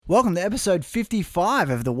Welcome to episode 55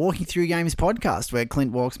 of the Walking Through Games podcast, where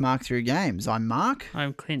Clint walks Mark through games. I'm Mark.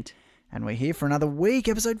 I'm Clint. And we're here for another week,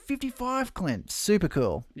 episode 55, Clint. Super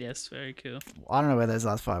cool. Yes, very cool. I don't know where those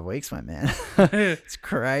last 5 weeks went, man. It's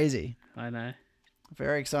crazy. I know.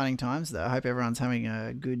 Very exciting times, though. I hope everyone's having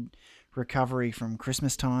a good recovery from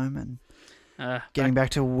Christmas time and getting back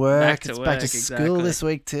to work. It's back to school this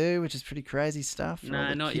week, too, which is pretty crazy stuff.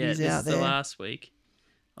 No, not yet. This is the last week.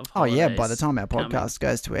 Oh, yeah. By the time our podcast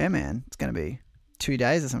goes to air, man, it's going to be 2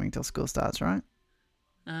 days or something until school starts, right?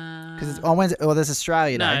 Because it's on Wednesday. Or there's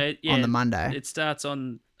Australia Day on the Monday. It starts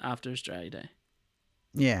on after Australia Day.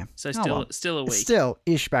 Yeah. So still a week. It's still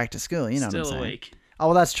ish back to school, you know what I'm saying? Still a week. Oh,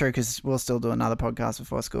 well, that's true, because we'll still do another podcast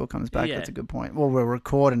before school comes back. Yeah. That's a good point. Well, we'll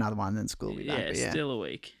record another one, then school will be back. Yeah, still a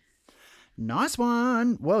week. Nice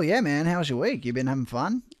one. Well, yeah, man. How was your week? You been having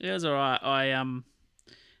fun? It was all right.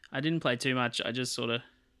 I didn't play too much. I just sort of...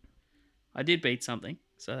 I did beat something,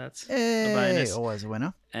 so that's a bonus. Always a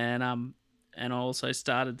winner. And I also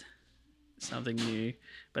started something new,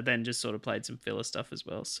 but then just sort of played some filler stuff as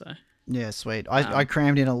well. So yeah, sweet. I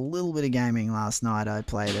crammed in a little bit of gaming last night. I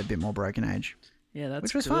played a bit more Broken Age. Yeah,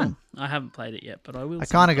 which was fun. I haven't played it yet, but I will. I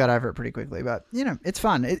kind of got over it pretty quickly, but you know, it's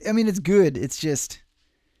fun. It's good. It's just,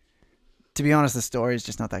 to be honest, the story is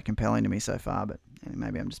just not that compelling to me so far. But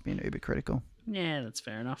maybe I'm just being uber critical. Yeah, that's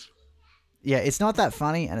fair enough. Yeah, it's not that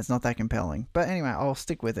funny and it's not that compelling. But anyway, I'll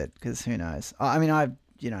stick with it because who knows? I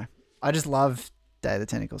just love Day of the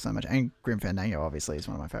Tentacle so much. And Grim Fandango, obviously, is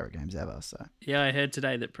one of my favorite games ever. So yeah, I heard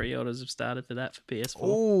today that pre-orders have started for that for PS4.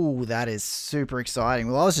 Oh, that is super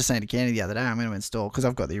exciting. Well, I was just saying to Candy the other day, I'm going to install, because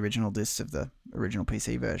I've got the original discs of the original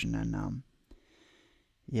PC version. And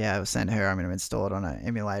I was saying to her I'm going to install it on an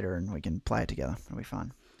emulator and we can play it together. It'll be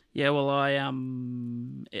fun. Yeah, well, I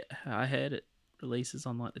heard it releases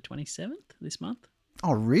on like the 27th this month.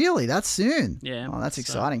 Oh, really? That's soon? Yeah. Oh, that's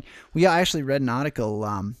exciting. Well, yeah, I actually read an article,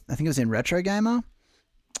 I think it was in Retro Gamer.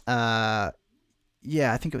 I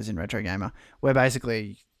think it was in Retro Gamer, where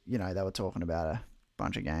basically, they were talking about a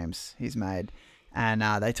bunch of games he's made, and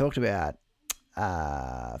they talked about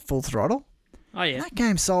Full Throttle. Oh, yeah. That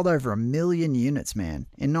game sold over 1 million units, man,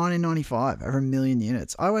 in 1995. Over 1 million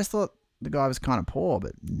units. I always thought the guy was kind of poor,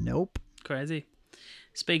 but nope. Crazy.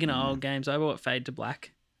 Speaking of old games, I bought Fade to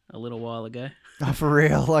Black a little while ago. Oh, for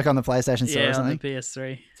real? Like on the PlayStation Store or something? Yeah, on the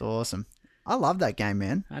PS3. It's awesome. I love that game,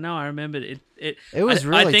 man. I know, I remembered it. It was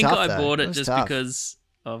really tough, I think I though. bought it was just tough. because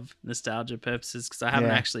of nostalgia purposes, because I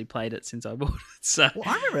haven't actually played it since I bought it. So, well,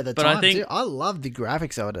 I remember at the time, too. I loved the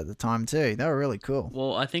graphics of it at the time, too. They were really cool.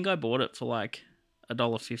 Well, I think I bought it for like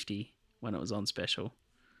 $1.50 when it was on special.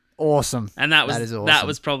 Awesome. And that is awesome. That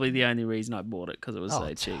was probably the only reason I bought it, because it was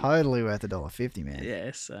so cheap. Totally worth $1.50, man.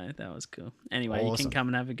 Yeah, so that was cool. Anyway, awesome. You can come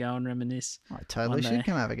and have a go and reminisce. I totally should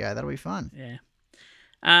come have a go. That'll be fun. Yeah.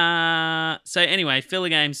 So anyway, filler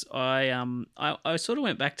games. I sort of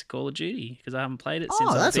went back to Call of Duty because I haven't played it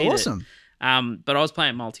since I beat it. Oh, that's awesome. But I was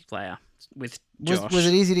playing multiplayer with Josh. Was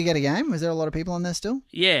it easy to get a game? Was there a lot of people on there still?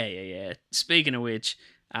 Yeah. Speaking of which,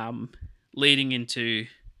 leading into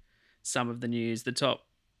some of the news, the top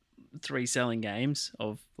 3 selling games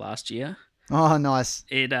of last year. Oh, nice.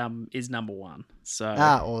 It is number 1. So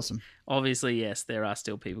awesome. Obviously, yes, there are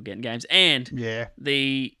still people getting games, and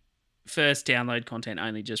the first download content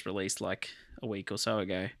only just released like a week or so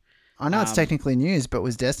ago. I know it's technically news, but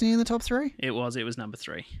was Destiny in the top 3? It was number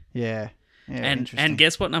 3. Yeah. And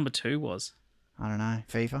guess what number 2 was? I don't know.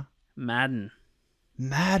 FIFA?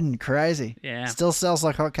 Madden, crazy. Yeah. Still sells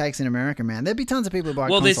like hotcakes in America, man. There'd be tons of people who buy a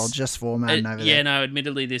console just for Madden over there. Yeah, no,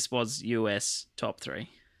 admittedly, this was US top 3.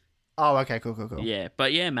 Oh, okay, cool. Yeah,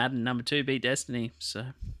 but yeah, Madden number 2 beat Destiny, so...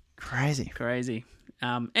 Crazy.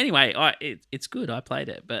 Anyway, it's good. I played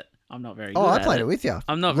it, but I'm not very good at it. Oh, I played it with you.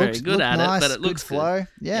 I'm not very good at it, but it looks good flow. Good.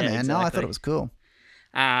 Yeah, man. Exactly. No, I thought it was cool.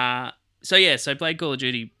 So played Call of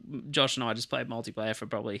Duty. Josh and I just played multiplayer for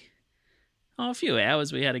probably a few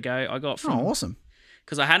hours. We had a go. I got from... Oh, awesome.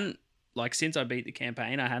 Because I hadn't, since I beat the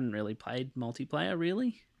campaign, I hadn't really played multiplayer,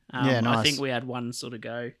 really. Nice. I think we had one sort of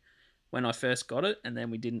go when I first got it, and then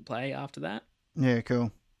we didn't play after that. Yeah,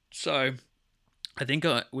 cool. So I think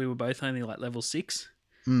we were both only like level 6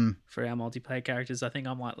 for our multiplayer characters. I think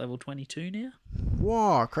I'm like level 22 now.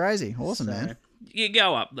 Whoa, crazy. Awesome, man. You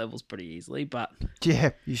go up levels pretty easily, but... Yeah,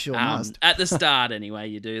 you sure must. At the start, anyway,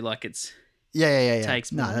 you do. Like, it's... Yeah.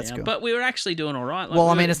 Takes more that's now. cool. But we were actually doing all right.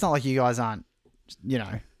 It's not like you guys aren't,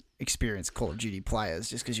 experienced Call of Duty players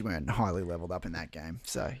just because you weren't highly leveled up in that game.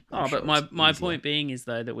 So but my point being is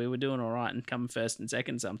though that we were doing all right and coming first and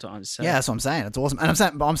second sometimes. So. Yeah, that's what I'm saying. It's awesome, and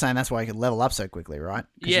I'm saying that's why you could level up so quickly, right?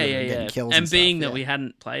 Yeah. Kills and being stuff, that we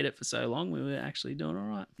hadn't played it for so long, we were actually doing all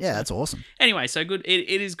right. Yeah, that's awesome. Anyway, so good.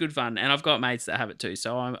 It is good fun, and I've got mates that have it too.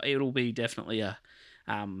 So it'll be definitely a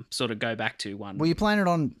sort of go back to one. Were you playing it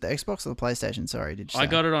on the Xbox or the PlayStation? Sorry, did you say? I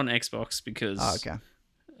got it on Xbox because okay.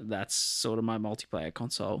 That's sort of my multiplayer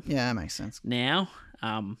console. Yeah, that makes sense. Now,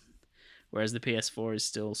 whereas the PS4 is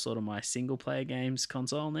still sort of my single player games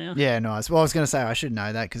console now. Yeah, nice. Well, I was going to say I should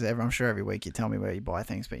know that because I'm sure every week you tell me where you buy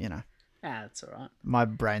things, but that's all right. My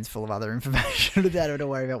brain's full of other information without having to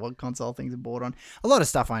worry about what console things are bought on. A lot of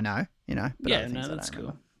stuff I know, But yeah, no, that's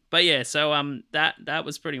cool. But yeah, so that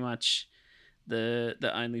was pretty much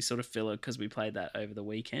the only sort of filler because we played that over the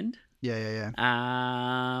weekend. Yeah.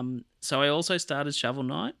 So I also started Shovel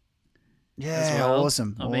Knight. Yeah, as well.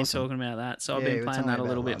 awesome. I've been talking about that, so I've been playing that a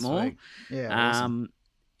little bit more. Week. Yeah, awesome.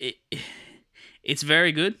 It's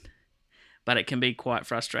very good, but it can be quite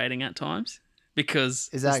frustrating at times because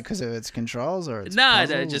is that because of its controls or its no,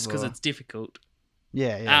 just because it's difficult.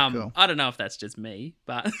 Yeah, cool. I don't know if that's just me,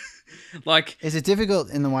 but like, is it difficult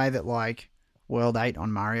in the way that like World 8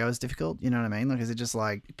 on Mario is difficult? You know what I mean? Like, is it just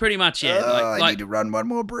like pretty much? Yeah, I need to run one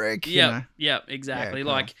more brick. Yeah, exactly. Yeah,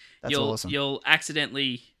 cool. Like that's awesome. You'll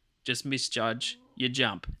accidentally just misjudge your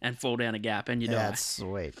jump and fall down a gap and you die. That's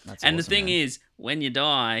sweet. That's and awesome, the thing man. is, when you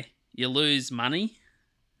die, you lose money.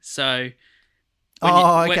 So.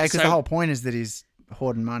 Okay, because the whole point is that he's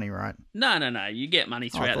hoarding money, right? No. You get money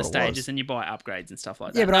throughout the stages and you buy upgrades and stuff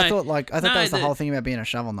like that. Yeah, but I thought that was the whole thing about being a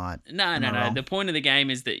Shovel Knight. No. The point of the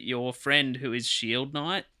game is that your friend who is Shield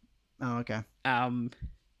Knight. Oh, okay.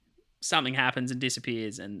 Something happens and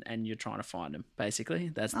disappears, and you're trying to find him. Basically,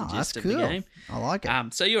 that's the gist of cool. the game. I like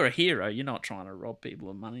it. So you're a hero. You're not trying to rob people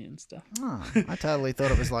of money and stuff. Oh, I totally thought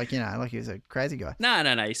it was like like he was a crazy guy.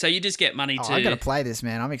 No. So you just get money to. I got to play this,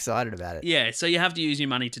 man. I'm excited about it. Yeah. So you have to use your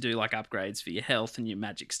money to do like upgrades for your health and your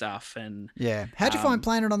magic stuff and. Yeah. How'd you find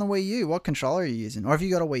playing it on the Wii U? What controller are you using? Or have you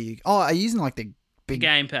got a Wii U? Oh, are you using like the big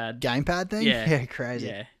gamepad thing? Yeah. Yeah, crazy.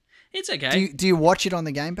 Yeah. It's okay. Do you watch it on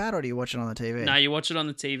the gamepad or do you watch it on the TV? No, you watch it on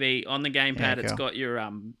the TV. On the gamepad, It's got your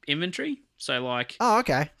inventory. So like,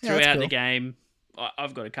 okay. Yeah, throughout cool. the game,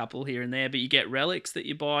 I've got a couple here and there, but you get relics that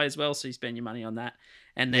you buy as well. So you spend your money on that,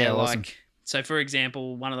 and they're awesome. So for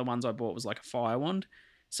example, one of the ones I bought was like a fire wand.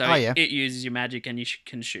 So it uses your magic, and you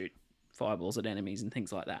can shoot fireballs at enemies and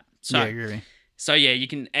things like that. So yeah, I agree. So yeah, you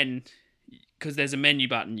can, and because there's a menu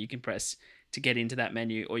button you can press to get into that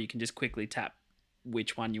menu, or you can just quickly tap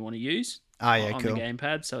which one you want to use. On cool. the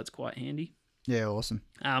gamepad, so it's quite handy. Yeah, awesome.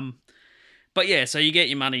 But yeah, so you get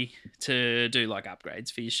your money to do like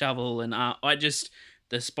upgrades for your shovel, and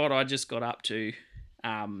the spot I just got up to,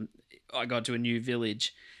 I got to a new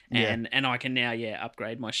village, and I can now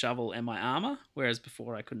upgrade my shovel and my armor, whereas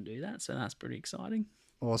before I couldn't do that, so that's pretty exciting.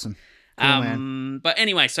 Awesome. Cool, man. But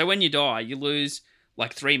anyway, so when you die, you lose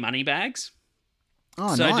like 3 money bags.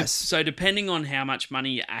 Oh, nice. So depending on how much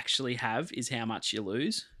money you actually have is how much you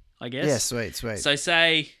lose, I guess. Yeah, sweet. So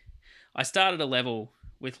say I started a level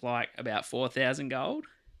with like about 4,000 gold.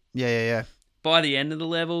 Yeah. By the end of the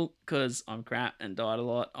level, because I'm crap and died a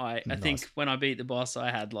lot, I think when I beat the boss, I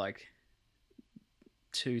had like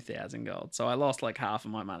 2,000 gold. So I lost like half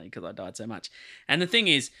of my money because I died so much. And the thing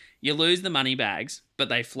is, you lose the money bags, but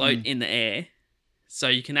they float in the air. So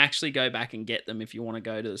you can actually go back and get them if you want to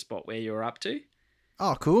go to the spot where you're up to.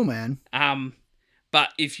 Oh, cool, man. But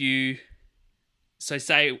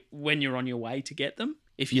say when you're on your way to get them,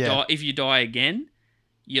 if you die again,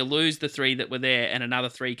 you lose the 3 that were there and another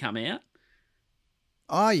 3 come out.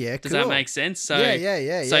 Oh, yeah, Does that make sense? So,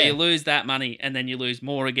 yeah. So you lose that money and then you lose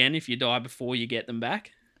more again if you die before you get them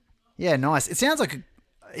back. Yeah, nice. It sounds like,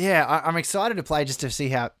 I'm excited to play just to see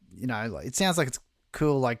how, it sounds like it's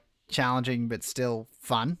cool, like challenging, but still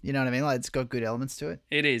fun. You know what I mean? Like it's got good elements to it.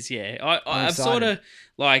 It is, yeah. I've sort of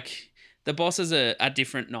like the bosses are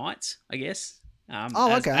different knights, I guess.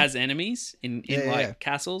 As enemies in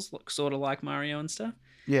castles, sort of like Mario and stuff.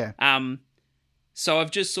 Yeah. So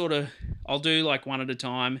I've just I'll do like one at a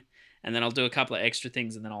time, and then I'll do a couple of extra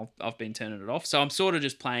things, and then I've been turning it off. So I'm sort of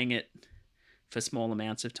just playing it for small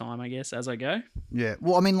amounts of time, I guess, as I go. Yeah.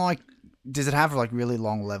 Well, I mean, like, does it have like really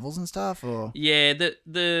long levels and stuff, or? Yeah.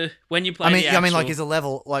 The when you play, I mean, like, is a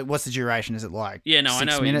level like what's the duration? Is it like? Yeah. No, 6 I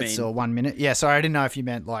know minutes what you mean. or 1 minute? Yeah. Sorry, I didn't know if you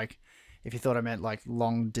meant like. If you thought I meant like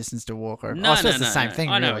long distance to walk, or no, it's the same thing.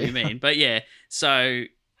 I know really. what you mean, but yeah. So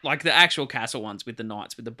like the actual castle ones with the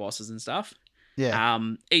knights, with the bosses and stuff. Yeah.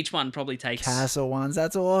 Each one probably takes Castle ones.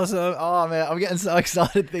 That's awesome. Oh man, I'm getting so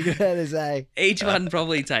excited thinking about this. each one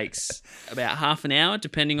probably takes about half an hour,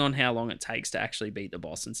 depending on how long it takes to actually beat the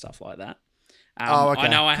boss and stuff like that. Okay. I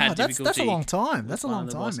know I had God, difficulty. That's a long time. That's a with one long of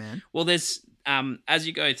the time, boss. man. Well, there's as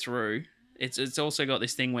you go through, it's also got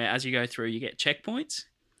this thing where as you go through, you get checkpoints.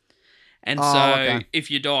 And okay. if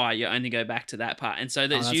you die, you only go back to that part. And so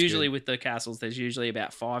there's that's usually good. with the castles, there's usually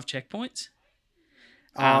about 5 checkpoints.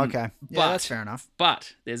 Okay. Yeah, but- that's fair enough.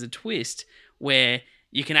 But there's a twist where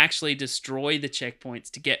you can actually destroy the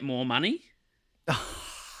checkpoints to get more money.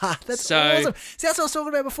 That's So- awesome. See, that's what I was talking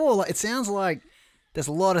about before. Like, it sounds like there's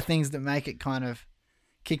a lot of things that make it kind of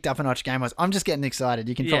kicked up a notch game-wise. I'm just getting excited.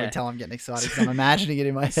 You can probably Yeah. tell I'm getting excited because I'm imagining it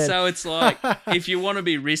in my head. So it's like if you want to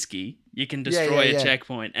be risky, you can destroy yeah. a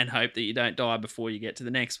checkpoint and hope that you don't die before you get to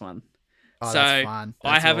the next one. Oh, so that's fun.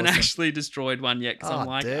 I That's haven't awesome. actually destroyed one yet because I'm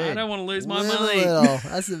like, I dude. don't want to lose my Little, money. little.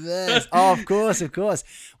 That's the best. Oh, of course. Well,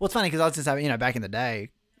 it's funny because I was just having, back in the day,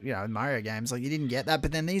 Mario games, like you didn't get that,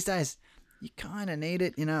 but then these days you kind of need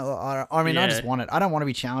it, I mean, I just Yeah. want it. I don't want to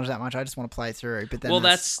be challenged that much. I just want to play through. But then Well,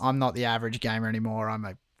 that's- I'm not the average gamer anymore. I'm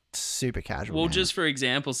a super casual. Well, gamer. just for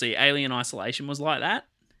example, see, Alien Isolation was like that.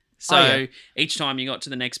 So yeah. each time you got to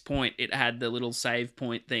the next point, it had the little save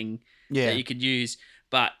point thing yeah, that you could use.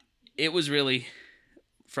 But it was really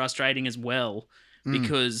frustrating as well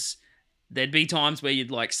because there'd be times where you'd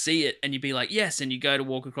like see it and you'd be like, yes, and you go to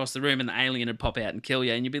walk across the room and the alien would pop out and kill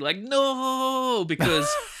you and you'd be like, no, because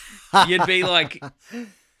you'd be like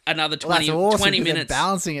another 20, well, that's awesome 20 'cause they're minutes.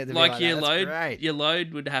 balancing it. To Like be your that. That's great. your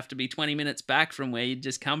load would have to be 20 minutes back from where you'd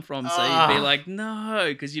just come from. So you'd be like, no,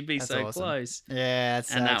 because you'd be That's so awesome. close. Yeah, it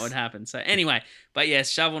And that sucks. would happen. So anyway, but yes,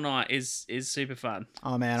 Shovel Knight is super fun.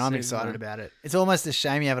 Oh man, I'm Super excited fun. about it. It's almost a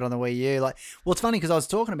shame you have it on the Wii U. Like, well, it's funny because I was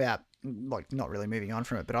talking about, like, not really moving on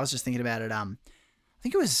from it, but I was just thinking about it. I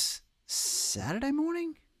think it was Saturday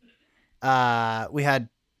morning. We had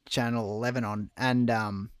Channel 11 on, and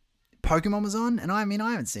Pokemon was on, and I mean,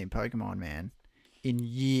 I haven't seen Pokemon, man, in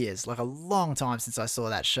years, like a long time since I saw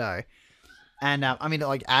that show. And I mean,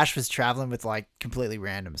 like Ash was traveling with like completely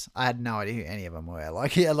randoms. I had no idea who any of them were.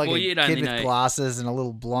 Like he had like Well, a you'd kid only with know- glasses and a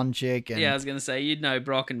little blonde chick. And Yeah, I was going to say, you'd know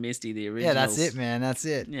Brock and Misty, the originals. yeah, that's it, man. That's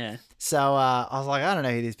it. Yeah. So I was like, I don't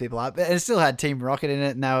know who these people are, but it still had Team Rocket in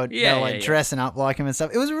it, and they were Yeah, like yeah. dressing up like him and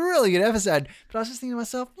stuff. It was a really good episode. But I was just thinking to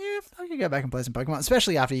myself, yeah, I could go back and play some Pokemon,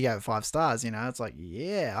 especially after you gave it 5 stars. It's like,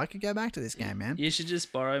 yeah, I could go back to this game, man. You should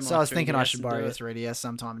just borrow my So I was thinking I 3DS should and borrow do your it. 3DS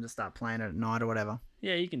sometime and just start playing it at night or whatever.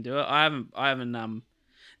 Yeah, you can do it. I haven't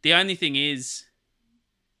the only thing is,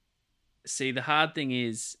 see, the hard thing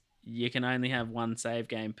is you can only have one save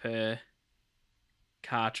game per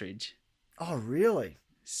cartridge. Oh, really?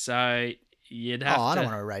 So you'd have I to. don't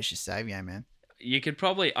want to erase your save game, man.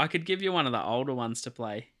 I could give you one of the older ones to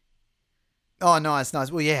play. Oh, nice.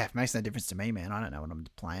 Well, yeah, it makes no difference to me, man. I don't know what I'm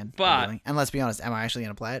playing. But- really. And let's be honest, am I actually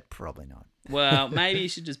going to play it? Probably not. Well, maybe you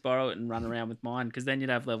should just borrow it and run around with mine, because then you'd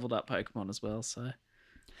have leveled up Pokemon as well. So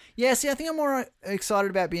Yeah, see, I think I'm more excited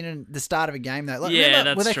about being in the start of a game though. Like, Yeah, remember,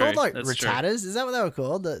 were that's they called true. like That's true. Rattatas? Is that what they were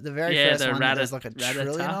called? The very Yeah, first the one that there's like a Rattata.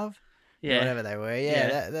 trillion of? Or yeah, whatever they were.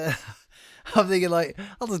 Yeah. Yeah. I'm thinking like,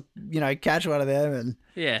 I'll just, catch one of them and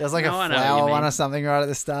yeah. there's like No, a I know what you flower mean. one or something right at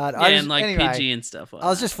the start. Yeah, and like anyway, Pidgey and stuff like I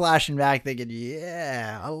was that. just flashing back thinking,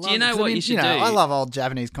 yeah, I love you know 'cause what I mean, you should do? I love old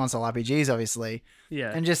Japanese console RPGs, obviously.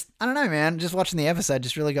 Yeah. And just, I don't know, man, just watching the episode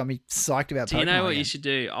just really got me psyched about Pokemon. Do you know what again. you should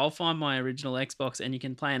do? I'll find my original Xbox and you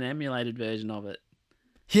can play an emulated version of it.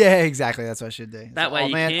 Yeah, exactly. That's what I should do. It's That way oh,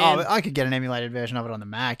 you man. can- Oh, I could get an emulated version of it on the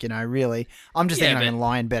Mac, really. I'm just Yeah, thinking I but- can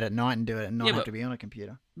lie in bed at night and do it and not Yeah, have but- to be on a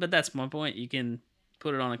computer. But that's my point. You can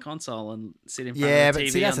put it on a console and sit in front Yeah, of the but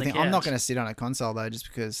TV see, that's on the the thing. I'm not couch. going to sit on a console, though, just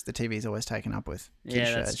because the TV is always taken up with kids Yeah,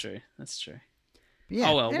 shows. that's true. That's true. But yeah,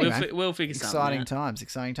 Oh well, anyway, we'll figure something out.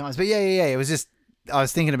 exciting times. But yeah. It was just, I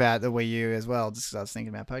was thinking about the Wii U as well, just 'cause I was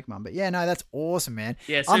thinking about Pokemon. But yeah, no, that's awesome, man.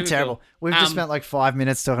 Yeah, I'm super terrible. cool. We've just Um, spent like 5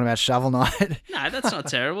 minutes talking about Shovel Knight. No, that's not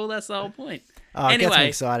terrible. That's the whole point. Oh, it gets me Anyway,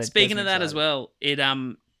 excited. speaking Gets of me that as excited. well,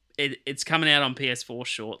 it's coming out on PS4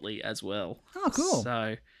 shortly as well. Oh, cool.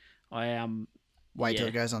 So I Wait till yeah.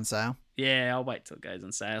 it goes on sale. Yeah, I'll wait till it goes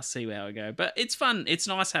on sale, see how I go. But it's fun. It's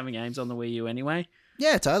nice having games on the Wii U anyway,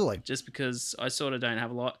 Yeah, totally. just because I sort of don't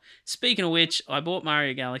have a lot. Speaking of which, I bought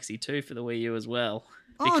Mario Galaxy 2 for the Wii U as well.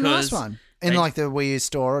 Oh, nice because one. In they- like the Wii U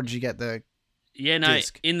store, or did you get the... Yeah, no,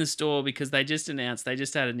 disc. in the store, because they just had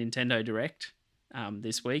a Nintendo Direct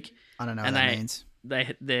this week. I don't know what And that they- means.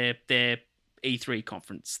 Their E3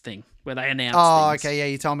 conference thing where they announced Oh, things. okay. Yeah,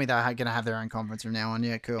 you told me they're going to have their own conference from now on.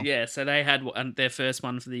 Yeah, cool. Yeah, so they had their first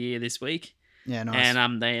one for the year this week. Yeah, nice.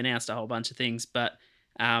 And they announced a whole bunch of things. But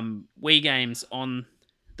Wii games on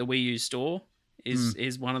the Wii U store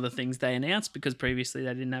is one of the things they announced because previously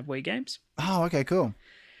they didn't have Wii games. Oh, okay, cool.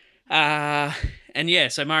 And yeah,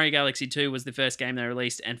 so Mario Galaxy 2 was the first game they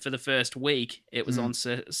released, and for the first week, it was on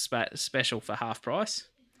special for half price.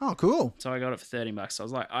 Oh, cool. So I got it for $30. So I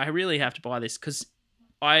was like, I really have to buy this because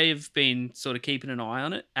I've been sort of keeping an eye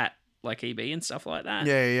on it at like EB and stuff like that.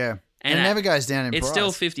 Yeah. And it never goes down in price. It's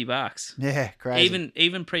still $50. Yeah, crazy.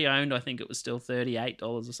 Even pre-owned, I think it was still $38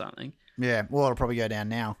 or something. Yeah, well, it'll probably go down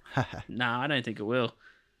now. Nah, I don't think it will.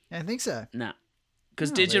 Yeah, I think so. Nah,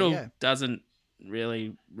 because There you go. digital doesn't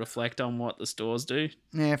really reflect on what the stores do.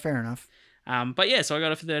 Yeah, fair enough. But yeah, so I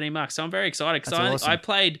got it for $13. So I'm very excited because That's awesome. I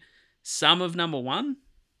played some of number 1,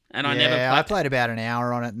 and I I played about an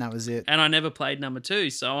hour on it, and that was it. and I never played number 2.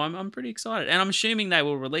 So I'm pretty excited, and I'm assuming they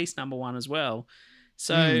will release number 1 as well.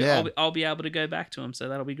 So yeah. I'll be able to go back to them. So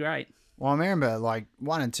that'll be great. Well, I remember like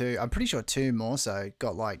 1 and 2. I'm pretty sure 2 more so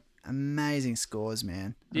got like amazing scores,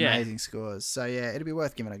 man. Yeah. Amazing scores. So yeah, it'll be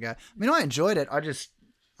worth giving it a go. I mean, I enjoyed it. I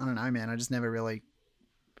don't know, man. I just never really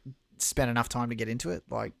spent enough time to get into it.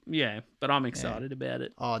 Like, Yeah, but I'm excited about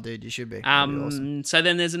it. oh, dude, you should be. That'd be awesome. So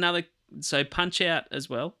then there's another. So Punch Out as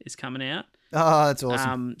well is coming out. Oh, that's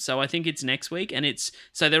awesome. So I think it's next week, and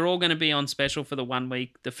so they're all going to be on special for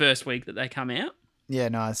the first week that they come out. Yeah,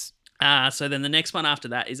 nice. So then the next one after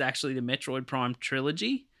that is actually the Metroid Prime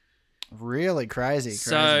trilogy. Really crazy.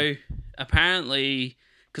 So apparently,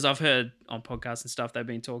 because I've heard on podcasts and stuff they've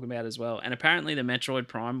been talking about as well, and apparently the Metroid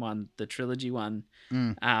Prime one, the trilogy one,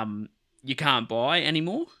 you can't buy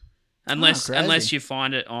anymore unless you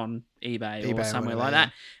find it on eBay or somewhere like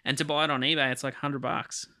that. And to buy it on eBay, it's like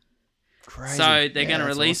 $100. Crazy. So they're going to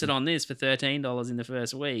release it on this for $13 in the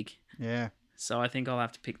first week. Yeah. So I think I'll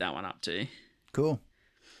have to pick that one up too. Cool.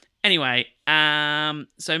 Anyway,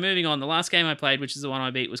 so moving on, the last game I played, which is the one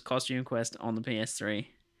I beat, was Costume Quest on the PS3.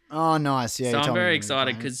 Oh, nice. Yeah. So you I'm told me very you were excited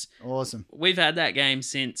playing. because Awesome. we've had that game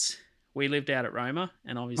since we lived out at Roma,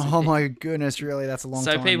 and obviously. Oh my goodness, really? That's a long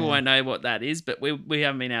time. So people man. won't know what that is, but we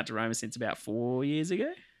haven't been out to Roma since about 4 years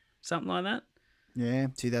ago, something like that. Yeah,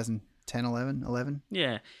 2010, 11.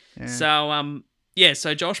 Yeah. Yeah. So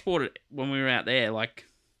so Josh bought it when we were out there, like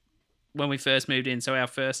when we first moved in. So our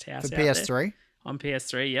first house For out there. PS3. On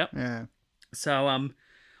PS3, yep. Yeah. So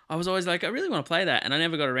I was always like, I really want to play that, and I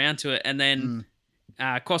never got around to it. And then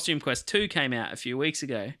Costume Quest 2 came out a few weeks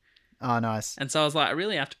ago, Oh, nice. and so I was like, I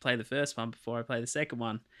really have to play the first one before I play the second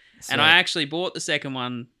one. Sweet. And I actually bought the second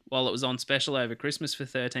one while it was on special over Christmas for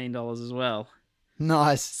 $13 as well.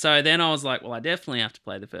 Nice. So then I was like, well, I definitely have to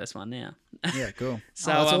play the first one now. Yeah, cool. So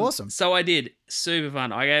that's awesome. So I did. Super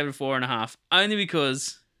fun. I gave it a 4.5, only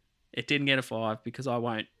because it didn't get a 5 because I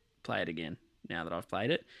won't play it again now that I've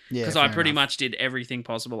played it. Yeah, Because I fair pretty enough. much did everything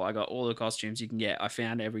possible. I got all the costumes you can get. I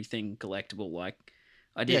found everything collectible. Like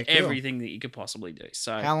I did Yeah, cool. everything that you could possibly do.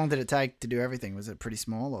 So How long did it take to do everything? Was it pretty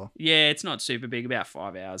small or? yeah, it's not super big. About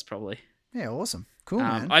 5 hours probably. Yeah, awesome. Cool,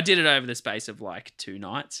 man. I did it over the space of like 2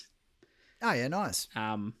 nights. Oh, yeah, nice.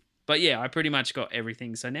 But yeah, I pretty much got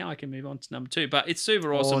everything. So now I can move on to number 2. But it's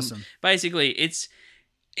super awesome. Awesome. Basically, it's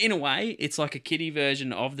in a way, it's like a kiddie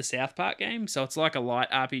version of the South Park game. So it's like a light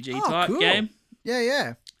RPG Oh, type cool. game.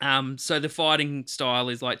 Yeah. So the fighting style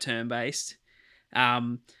is like turn-based.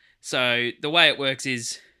 So the way it works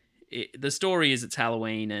is the story is it's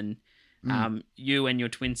Halloween and you and your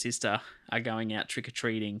twin sister are going out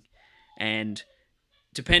trick-or-treating, and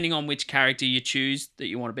depending on which character you choose that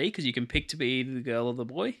you want to be, because you can pick to be either the girl or the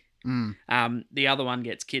boy, the other one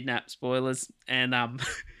gets kidnapped, spoilers, and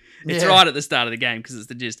it's Yeah. right at the start of the game because it's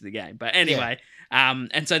the gist of the game. But anyway,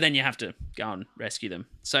 and so then you have to go and rescue them.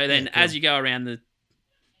 So then Yeah, cool. as you go around the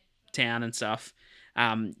town and stuff,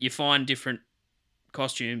 you find different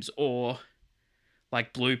costumes or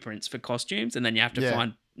like blueprints for costumes, and then you have to Yeah.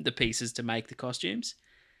 find the pieces to make the costumes.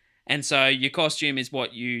 And so your costume is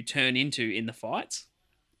what you turn into in the fights.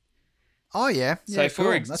 Oh, yeah. So Yeah, for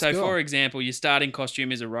cool. That's cool. for example, your starting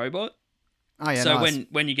costume is a robot. Oh, yeah, So nice.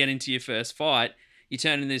 when you get into your first fight, you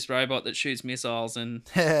turn into this robot that shoots missiles and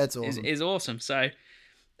That's awesome. is awesome. So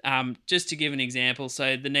just to give an example,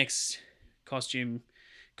 so the next costume,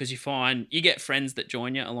 because you get friends that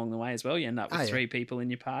join you along the way as well. You end up with 3 people in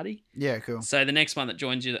your party. Yeah, cool. So the next one that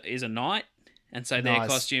joins you is a knight, and so their Nice.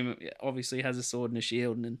 costume obviously has a sword and a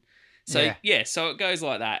shield, and so so it goes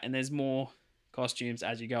like that. And there's more costumes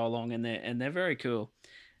as you go along, and they're very cool.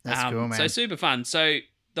 That's cool, man. So super fun. So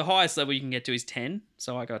the highest level you can get to is 10.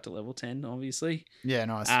 So I got to level 10, obviously. Yeah,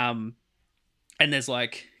 nice. And there's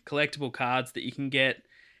like collectible cards that you can get,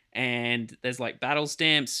 and there's like battle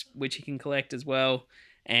stamps which you can collect as well.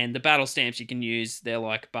 And the battle stamps you can use, they're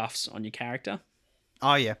like buffs on your character.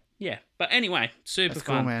 Oh, yeah. Yeah, but anyway, super That's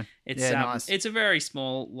fun. cool, man. It's Yeah, nice. it's a very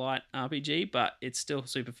small, light RPG, but it's still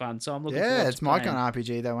super fun. So I'm looking Yeah, forward it's to my playing. kind of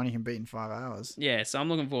RPG, that one you can beat in 5 hours. Yeah, so I'm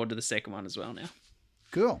looking forward to the second one as well now.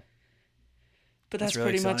 Cool. But That's that's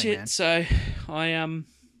really pretty much exciting, it. man. So I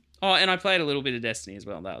Oh, and I played a little bit of Destiny as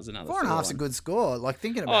well. That was another 4.5's a one. good score. Like,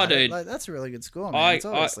 thinking about it, dude. like, that's a really good score, man. It's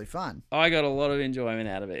obviously fun. I got a lot of enjoyment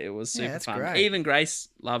out of it. It was super that's fun. great. Even Grace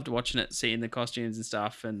loved watching it, seeing the costumes and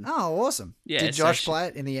stuff. And Oh, awesome. Yeah, Did so Josh play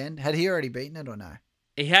it in the end? Had he already beaten it or no?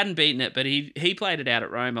 he hadn't beaten it, but he played it out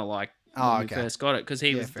at Roma when okay. we first got it because he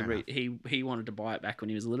Yeah, was fair he wanted to buy it back when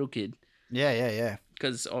he was a little kid Yeah.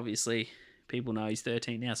 because obviously people know he's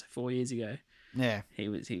 13 now, so 4 years ago Yeah. he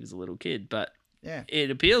was a little kid, but Yeah. it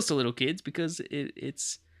appeals to little kids because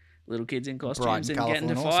it's little kids in costumes and colourful getting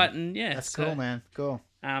to and fight awesome. and yeah, That's so, cool, man. Cool.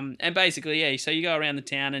 And basically, yeah, so you go around the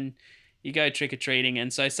town and you go trick or treating,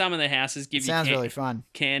 and so some of the houses give Sounds you really fun.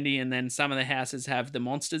 candy, and then some of the houses have the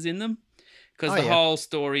monsters in them because Oh, the yeah. whole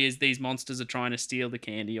story is these monsters are trying to steal the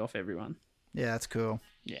candy off everyone. Yeah, that's cool.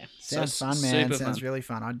 Yeah, Sounds so fun, man. super Sounds fun. really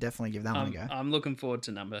fun. I'd definitely give that one a go. I'm looking forward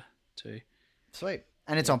to number 2. Sweet.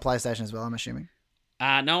 And it's on PlayStation as well, I'm assuming.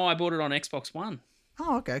 No, I bought it on Xbox One.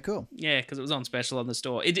 Oh, okay, cool. Yeah, because it was on special on the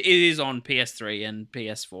store. It is on PS3 and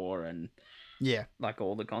PS4 and Yeah. like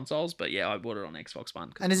all the consoles, but yeah, I bought it on Xbox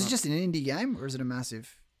One. And is it just an indie game or is it a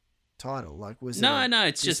massive title? Like, was it No, a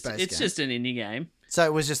it's just disc-based game? just an indie game. So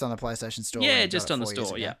it was just on the PlayStation Store. Yeah, and you got just it on the 4 years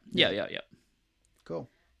store. ago? Yeah. Cool.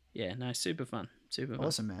 Yeah, no, super fun. Super fun.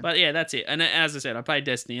 Awesome, man. But yeah, that's it. And as I said, I played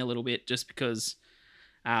Destiny a little bit just because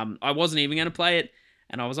I wasn't even going to play it.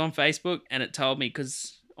 And I was on Facebook and it told me,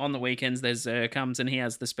 because on the weekends there's comes and he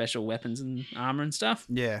has the special weapons and armor and stuff.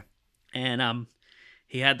 Yeah. And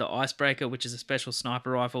he had the Icebreaker, which is a special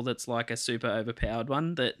sniper rifle that's like a super overpowered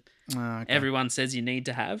one that Okay. everyone says you need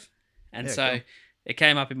to have. And Yeah, so cool. it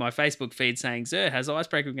came up in my Facebook feed saying, Xur has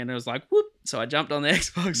Icebreaker again. And I was like, whoop. So I jumped on the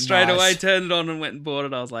Xbox straight Nice. away, turned it on and went and bought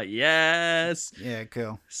it. I was like, yes. Yeah,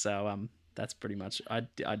 cool. So that's pretty much,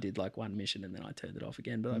 I did like one mission and then I turned it off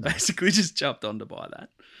again. But I basically just jumped on to buy that.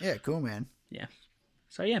 Yeah, cool, man. Yeah.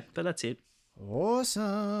 So yeah, but that's it.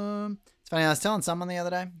 Awesome. It's funny, I was telling someone the other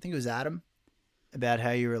day, I think it was Adam, about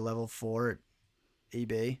how you were level 4 at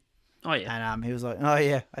EB. Oh yeah. And he was like, oh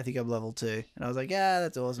yeah, I think I'm level 2. And I was like, yeah,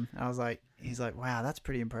 that's awesome. And I was like, he's like, wow, that's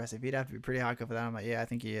pretty impressive. He'd have to be pretty hardcore for that. I'm like, yeah, I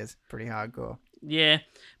think he is pretty hardcore. Yeah.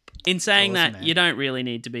 In saying Awesome, that, man. you don't really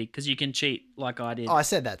need to be, because you can cheat like I did. Oh, I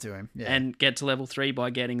said that to him. Yeah. And get to level 3 by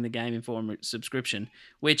getting the Game Informer subscription,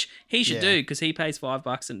 which he should Yeah. do because he pays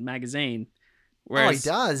 $5 a magazine. Oh, he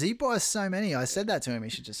does. He buys so many. I said that to him. He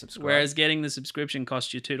should just subscribe. Whereas getting the subscription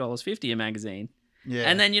costs you $2.50 a magazine. yeah.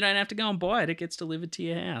 And then you don't have to go and buy it. It gets delivered to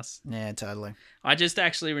your house. Yeah, totally. I just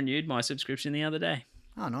actually renewed my subscription the other day.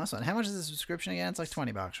 Oh, nice one. How much is the subscription again? It's like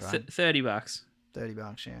 $20, right? $30.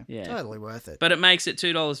 $30, yeah. Yeah. Totally worth it. But it makes it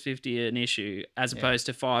 $2.50 an issue as Yeah. opposed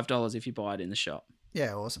to $5 if you buy it in the shop.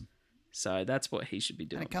 Yeah, awesome. So that's what he should be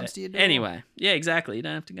doing. it comes to your door. Anyway, yeah, exactly. You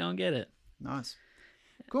don't have to go and get it. Nice.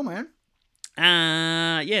 Cool, man.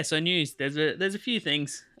 Yeah, so news. There's a few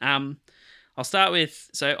things. I'll start with,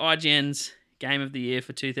 so IGN's Game of the Year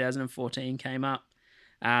for 2014 came up.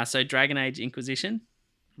 So Dragon Age Inquisition.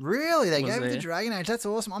 Really? They Was gave it to there. Dragon Age. That's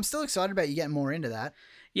awesome. I'm still excited about you getting more into that.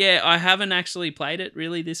 Yeah, I haven't actually played it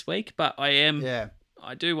really this week, but Yeah.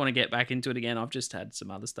 I do want to get back into it again. I've just had some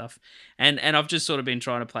other stuff. And I've just sort of been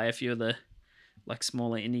trying to play a few of the like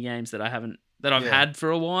smaller indie games that I've Yeah. had for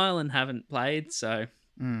a while and haven't played. So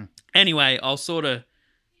Mm. anyway, I'll sort of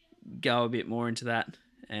go a bit more into that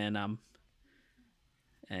and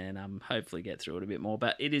hopefully get through it a bit more.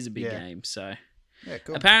 But it is a big Yeah. game, so Yeah,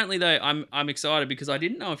 cool. apparently though I'm excited because I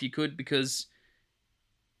didn't know if you could, because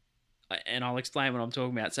and I'll explain what I'm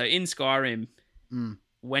talking about. So in Skyrim, Mm.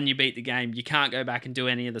 when you beat the game, you can't go back and do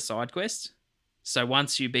any of the side quests. So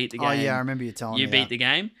once you beat the game, Oh, yeah, I remember you telling you me beat that. the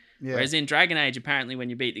game. Yeah. Whereas in Dragon Age, apparently when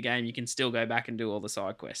you beat the game, you can still go back and do all the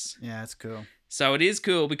side quests. Yeah, that's cool. So it is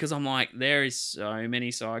cool because I'm like, there is so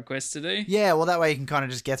many side quests to do. Yeah, well, that way you can kind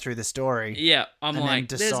of just get through the story. Yeah, I'm And then like,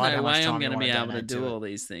 there's decide no how much way I'm time you going to be wanna able to donate do to it. all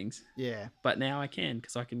these things. Yeah. But now I can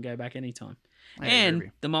because I can go back anytime. I And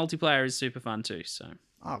agree. the multiplayer is super fun too. So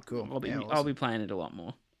Oh, cool. I'll be Yeah, I'll awesome. be playing it a lot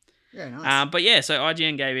more. Yeah, nice. But yeah, so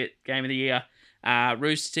IGN gave it Game of the Year.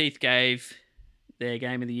 Rooster Teeth gave their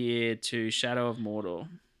Game of the Year to Shadow of Mordor.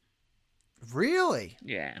 Really?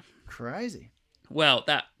 Yeah. Crazy. Well,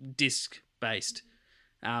 that disc based,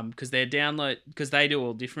 because they do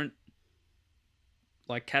all different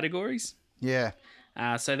like categories. Yeah.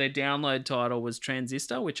 So their download title was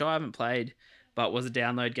Transistor, which I haven't played, but was a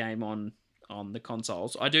download game on the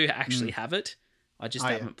consoles. I do actually have it. I just Oh,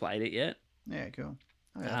 yeah. haven't played it yet. Yeah, cool.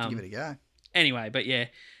 I'll have to give it a go. Anyway, but yeah,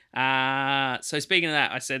 So speaking of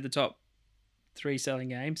that, I said the top 3 selling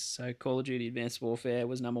games. So Call of Duty Advanced Warfare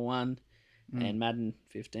was number 1, and Madden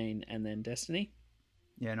 15, and then Destiny.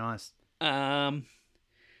 Yeah, nice.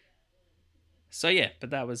 So yeah, but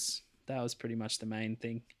that was pretty much the main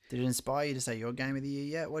thing. Did it inspire you to say your game of the year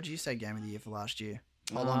yet? What did you say game of the year for last year?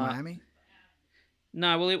 Hotline Miami?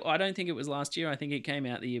 No, well, I don't think it was last year. I think it came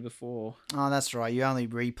out the year before. Oh, that's right. You only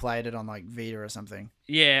replayed it on like Vita or something.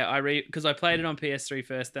 Yeah, because I played it on PS3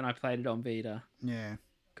 first, then I played it on Vita. Yeah.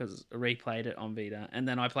 Because I replayed it on Vita, and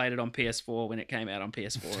then I played it on PS4 when it came out on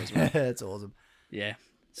PS4 as well. That's awesome. Yeah.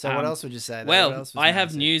 So what else would you say? Though? Well, I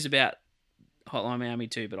have news about Hotline Miami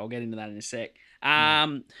 2, but I'll get into that in a sec. I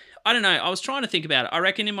don't know. I was trying to think about it. I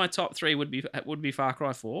reckon in my top 3 would be Far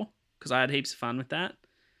Cry 4, because I had heaps of fun with that.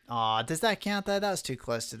 Oh, does that count though? That was too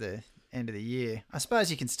close to the end of the year. I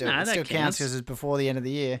suppose you can still. Nah, it still that counts counts because it's before the end of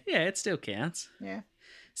the year. Yeah, it still counts. Yeah.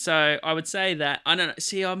 So I would say that I don't know.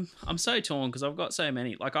 See, I'm so torn because I've got so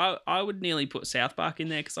many. Like I would nearly put South Park in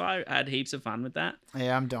there because I had heaps of fun with that.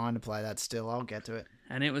 Yeah, I'm dying to play that still. I'll get to it.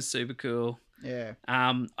 And it was super cool. Yeah.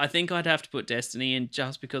 I think I'd have to put Destiny in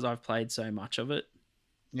just because I've played so much of it.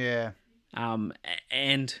 Yeah.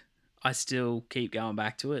 And I still keep going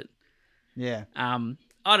back to it. Yeah.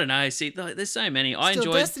 I don't know. See, there's so many. I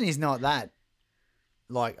enjoyed. Destiny's not that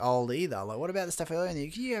like old either. Like, what about the stuff earlier in the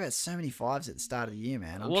year? You had so many 5s at the start of the year,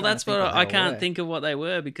 man. Well, that's what I can't think of what they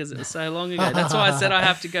were because it was so long ago. That's why I said I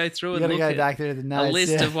have to go through and look at a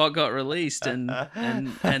list of what got released and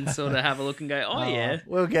sort of have a look and go, oh yeah,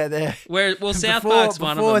 we'll get there. South Park's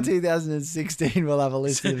one of them. Before 2016, we'll have a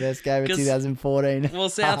list of the best game of 2014. Well,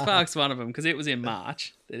 South Park's one of them because it was in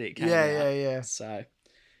March that it came out. Yeah. So.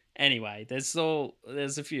 Anyway, there's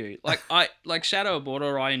a few. Like Shadow of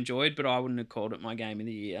Mordor I enjoyed, but I wouldn't have called it my game of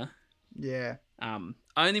the year. Yeah.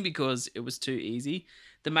 Only because it was too easy.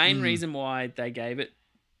 The main reason why they gave it,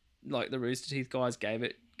 like the Rooster Teeth guys gave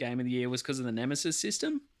it game of the year, was because of the Nemesis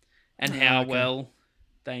system and how well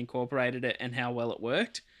they incorporated it and how well it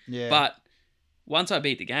worked. Yeah. But once I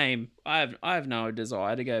beat the game, I have no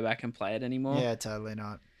desire to go back and play it anymore. Yeah, totally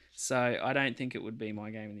not. So I don't think it would be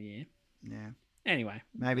my game of the year. Yeah. Anyway,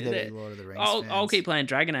 maybe they'll be Lord of the Rings I'll keep playing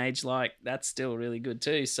Dragon Age. Like that's still really good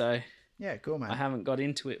too. So yeah, cool, man. I haven't got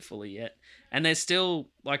into it fully yet, and there's still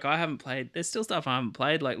I haven't played. There's still stuff I haven't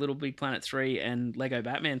played, like Little Big Planet 3 and Lego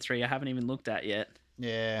Batman 3. I haven't even looked at yet.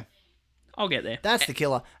 Yeah, I'll get there. That's the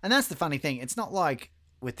killer, and that's the funny thing. It's not like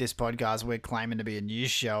with this podcast we're claiming to be a news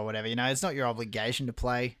show or whatever. You know, it's not your obligation to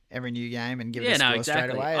play every new game and give it a score straight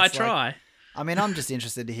away. I try. I mean, I'm just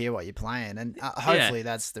interested to hear what you're playing, and hopefully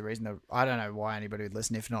that's the reason. I don't know why anybody would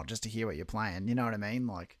listen if not just to hear what you're playing. You know what I mean?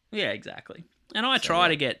 Like, yeah, exactly. And I try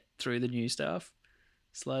to get through the new stuff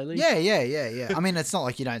slowly. Yeah. I mean, it's not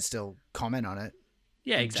like you don't still comment on it.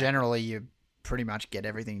 Yeah, exactly. Generally, you pretty much get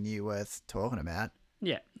everything new worth talking about.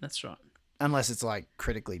 Yeah, that's right. Unless it's like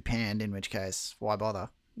critically panned, in which case, why bother?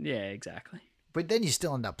 Yeah, exactly. But then you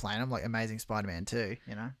still end up playing them, like Amazing Spider-Man 2,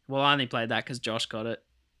 you know? Well, I only played that because Josh got it.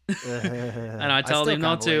 And I told him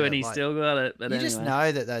not to, and he still got it. But just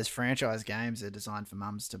know that those franchise games are designed for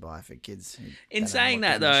mums to buy for kids. In saying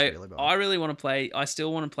that, though, I really want to play. I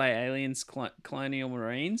still want to play Aliens: Colonial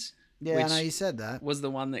Marines. Yeah, I know you said that. Was the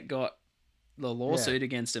one that got the lawsuit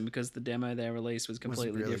against them because the demo they released was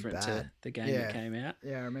completely different to the game that came out.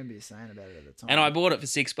 Yeah, I remember you saying about it at the time. And I bought it for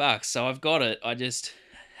 $6, so I've got it. I just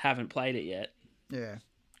haven't played it yet. Yeah,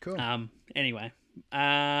 cool. Anyway.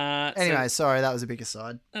 Sorry, that was a big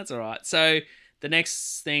aside. That's all right. So the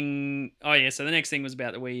next thing, so the next thing was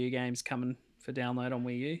about the Wii U games coming for download on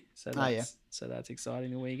Wii U. So that's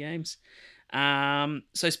exciting, the Wii games.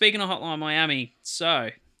 So speaking of Hotline Miami, so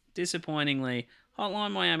disappointingly,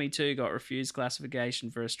 Hotline Miami 2 got refused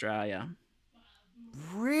classification for Australia.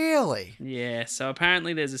 Really? Yeah. So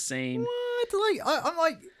apparently there's a scene. What? I'm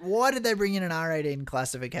like, why did they bring in an R18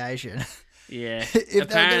 classification? Yeah. If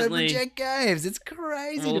they're going to reject games, it's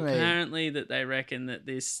crazy to me. Apparently that they reckon that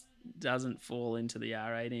this doesn't fall into the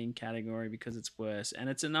R18 category because it's worse, and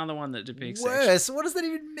it's another one that depicts worse. What does that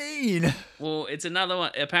even mean? Well, it's another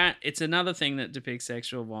one. It's another thing that depicts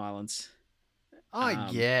sexual violence. I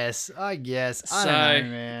guess. I don't know,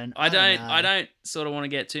 man. I don't sort of want to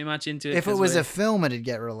get too much into it. If it was a film, it'd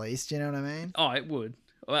get released. You know what I mean? Oh, it would.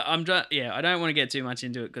 Well, I don't want to get too much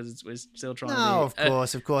into it because we're still trying to be... No,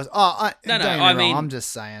 of course. Oh, I mean, I'm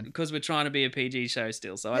just saying. Because we're trying to be a PG show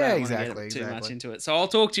still, so I don't want to get too much into it. So I'll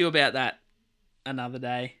talk to you about that another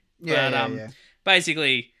day. Yeah.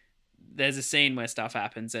 Basically, there's a scene where stuff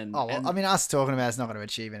happens and... I mean, us talking about it's not going to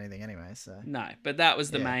achieve anything anyway, so... No, but that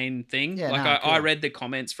was the main thing. Yeah, I read the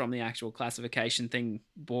comments from the actual classification thing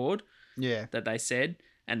board. Yeah. That they said,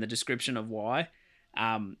 and the description of why.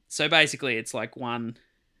 So basically, it's like one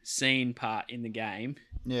scene part in the game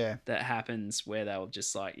Yeah. that happens where they'll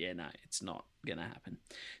just like, yeah, no, it's not gonna happen.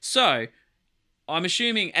 So I'm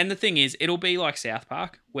assuming, and the thing is, it'll be like South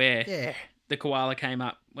Park, where Yeah. the koala came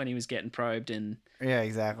up when he was getting probed, and Yeah,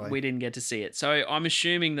 exactly. we didn't get to see it. So I'm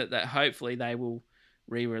assuming that hopefully they will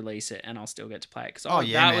re-release it, and I'll still get to play it. Because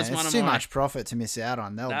man. It's too much profit to miss out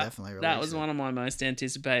on. They'll definitely release it. That was one of my most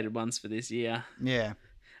anticipated ones for this year. Yeah.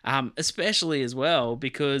 Especially as well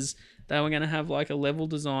because they were going to have like a level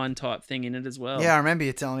design type thing in it as well. Yeah, I remember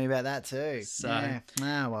you telling me about that too. So,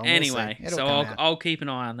 yeah. Well, anyway, we'll see. so I'll keep an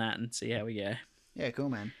eye on that and see how we go. Yeah, cool,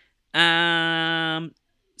 man.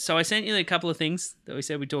 So I sent you a couple of things that we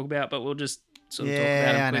said we'd talk about, but we'll just sort of talk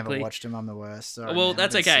about them quickly. I never watched them. I'm the worst. Sorry, well, man.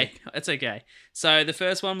 that's okay. That's okay. So the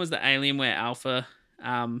first one was the Alienware Alpha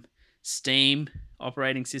Steam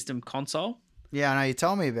operating system console. Yeah, I know you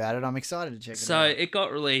told me about it. I'm excited to check it out. So it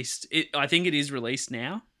got released. I think it is released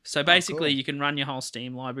now. So basically, cool. you can run your whole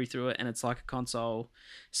Steam library through it, and it's like a console.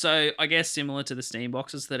 So I guess similar to the Steam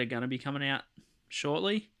boxes that are going to be coming out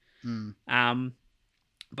shortly.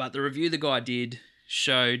 But the review the guy did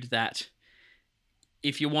showed that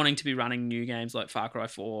if you're wanting to be running new games like Far Cry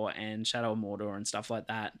 4 and Shadow of Mordor and stuff like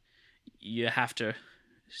that, you have to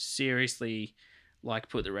seriously like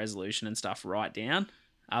put the resolution and stuff right down.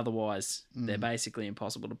 Otherwise, they're basically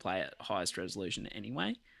impossible to play at highest resolution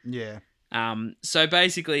anyway. Yeah. So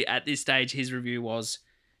basically, at this stage, his review was,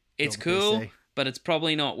 it's cool, PC. but it's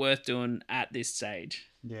probably not worth doing at this stage.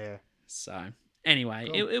 Yeah. So anyway,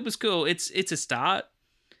 Cool. it was cool. It's a start,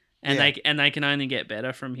 and they can only get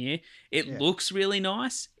better from here. It looks really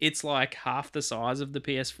nice. It's like half the size of the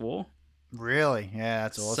PS4. Really? Yeah,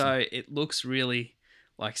 that's awesome. So it looks really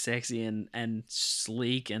like sexy and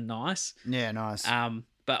sleek and nice. Yeah, nice.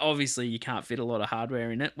 But obviously you can't fit a lot of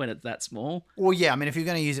hardware in it when it's that small. Well, yeah, I mean, if you're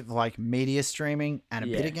going to use it for like media streaming and a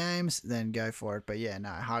bit of games, then go for it. But yeah, no,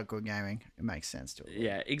 hardcore gaming, it makes sense to it.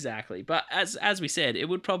 Yeah, exactly. But as we said, it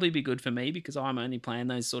would probably be good for me because I'm only playing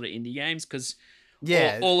those sort of indie games because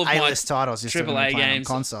all of my A-list titles just AAA games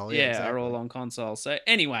on console. Yeah, exactly. are all on console. So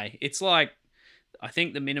anyway, it's like I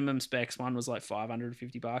think the minimum specs one was like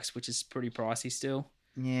 $550, which is pretty pricey still.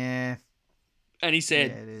 Yeah. And he said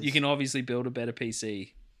it is. you can obviously build a better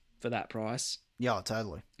PC for that price. Yeah,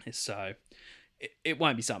 totally. So it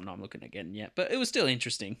won't be something I'm looking at getting yet, but it was still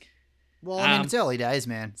interesting. Well, I mean, it's early days,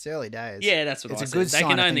 man. It's early days. Yeah, that's what it's I a said. good They sign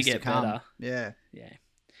can of only things get to come. better.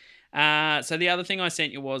 Yeah. So the other thing I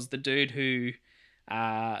sent you was the dude who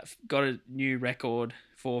got a new record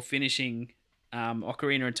for finishing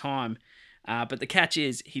Ocarina of Time. But the catch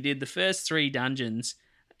is he did the first 3 dungeons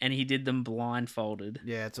and he did them blindfolded.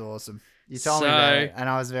 Yeah, it's awesome. You told me about it, and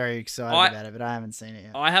I was very excited about it, but I haven't seen it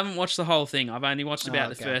yet. I haven't watched the whole thing. I've only watched about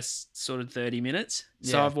the first sort of 30 minutes.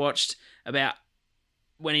 So I've watched about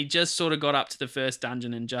when he just sort of got up to the first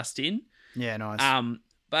dungeon and just in. Yeah, nice.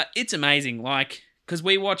 But it's amazing, like, because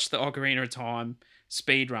we watched the Ocarina of Time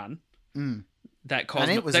speed run that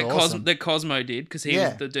Cosmo did, because he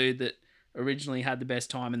was the dude that originally had the best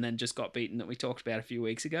time and then just got beaten that we talked about a few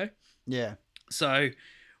weeks ago. Yeah. So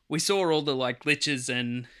we saw all the like glitches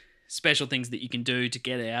and special things that you can do to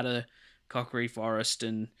get out of Cockery Forest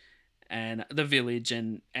and the village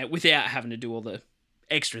and without having to do all the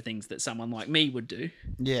extra things that someone like me would do.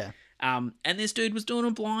 Yeah. And this dude was doing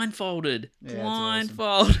it blindfolded. Yeah,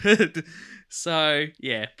 Blindfolded. So,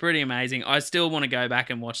 yeah, pretty amazing. I still want to go back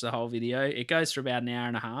and watch the whole video. It goes for about an hour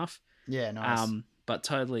and a half. Yeah, nice. But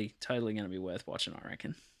totally going to be worth watching, I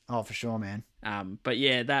reckon. Oh, for sure, man. But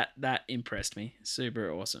yeah, that impressed me. Super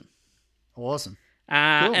awesome. Awesome.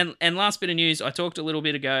 Cool. And last bit of news, I talked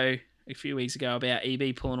a few weeks ago about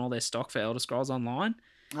EB pulling all their stock for Elder Scrolls Online.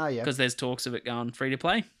 Oh, yeah. Because there's talks of it going free to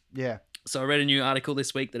play. Yeah. So I read a new article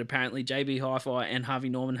this week that apparently JB Hi-Fi and Harvey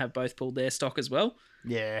Norman have both pulled their stock as well.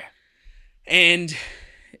 Yeah. And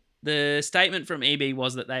the statement from EB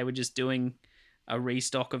was that they were just doing a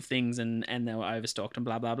restock of things and they were overstocked and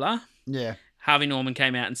blah, blah, blah. Yeah. Harvey Norman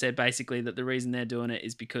came out and said basically that the reason they're doing it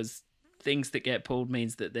is because things that get pulled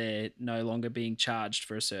means that they're no longer being charged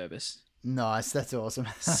for a service. Nice. That's awesome.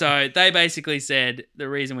 So they basically said the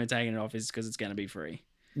reason we're taking it off is because it's going to be free.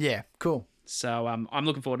 Yeah. Cool. So I'm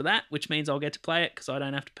looking forward to that, which means I'll get to play it because I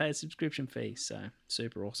don't have to pay a subscription fee. So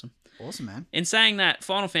super awesome. Awesome, man. In saying that,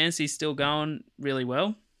 Final Fantasy is still going really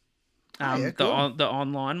well. Cool. The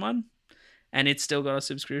online one, and it's still got a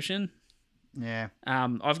subscription. Yeah.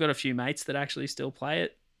 I've got a few mates that actually still play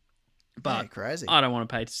it, but crazy. I don't want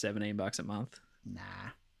to pay $17 a month. Nah.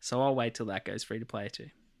 So I'll wait till that goes free to play too.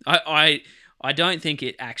 I don't think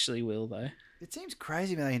it actually will though. It seems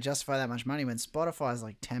crazy when they can justify that much money when Spotify is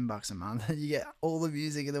like $10 a month and you get all the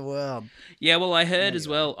music in the world. Yeah, well, I heard as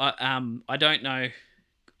Anyway. well. I don't know.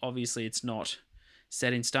 Obviously, it's not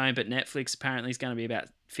set in stone, but Netflix apparently is going to be about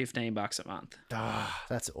 $15 a month. Ah,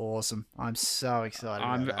 that's awesome. I'm so excited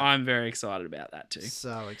about that. I'm very excited about that too.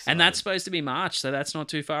 So excited. And that's supposed to be March, so that's not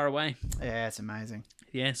too far away. Yeah, it's amazing.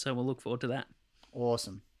 Yeah, so we'll look forward to that.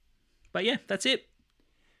 Awesome. But yeah, that's it.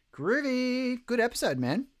 Groovy. Good episode,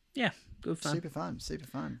 man. Yeah, good fun. Super fun. Super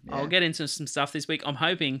fun. Yeah. I'll get into some stuff this week. I'm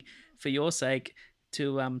hoping, for your sake,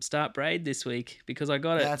 to start Braid this week because I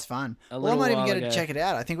got it. That's fun. a Well, I little might even while get ago. to check it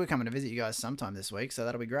out. I think we're coming to visit you guys sometime this week, so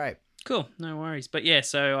that'll be great. Cool, no worries. But yeah,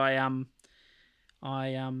 so I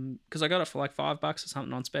because I got it for like $5 or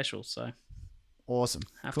something on special, so Awesome.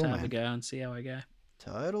 have Cool, to have man. a go and see how I go.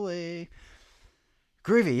 Totally.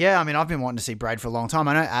 Groovy. Yeah, I mean, I've been wanting to see Braid for a long time.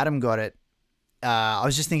 I know Adam got it. I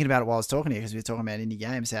was just thinking about it while I was talking to you because we were talking about indie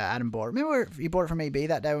games. How Adam bought it. Remember he bought it from EB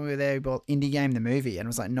that day when we were there? He bought Indie Game the movie and it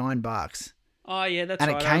was like $9. Oh yeah, that's And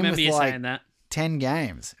it right. came I remember with, you like- saying that. 10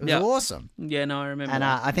 games. It was Yeah. awesome. Yeah, no, I remember. And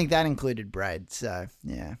that. I think that included Braid. So,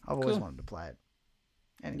 yeah, I've always Cool. wanted to play it.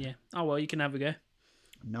 Anyway. Yeah. Oh well, you can have a go.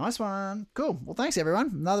 Nice one. Cool. Well, thanks, everyone.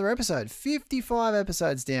 Another episode. 55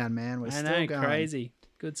 episodes down, man. We're I still know, going. crazy.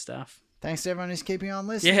 Good stuff. Thanks to everyone who's keeping on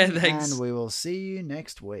listening. Yeah, thanks. And we will see you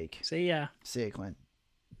next week. See ya. See you, Clint.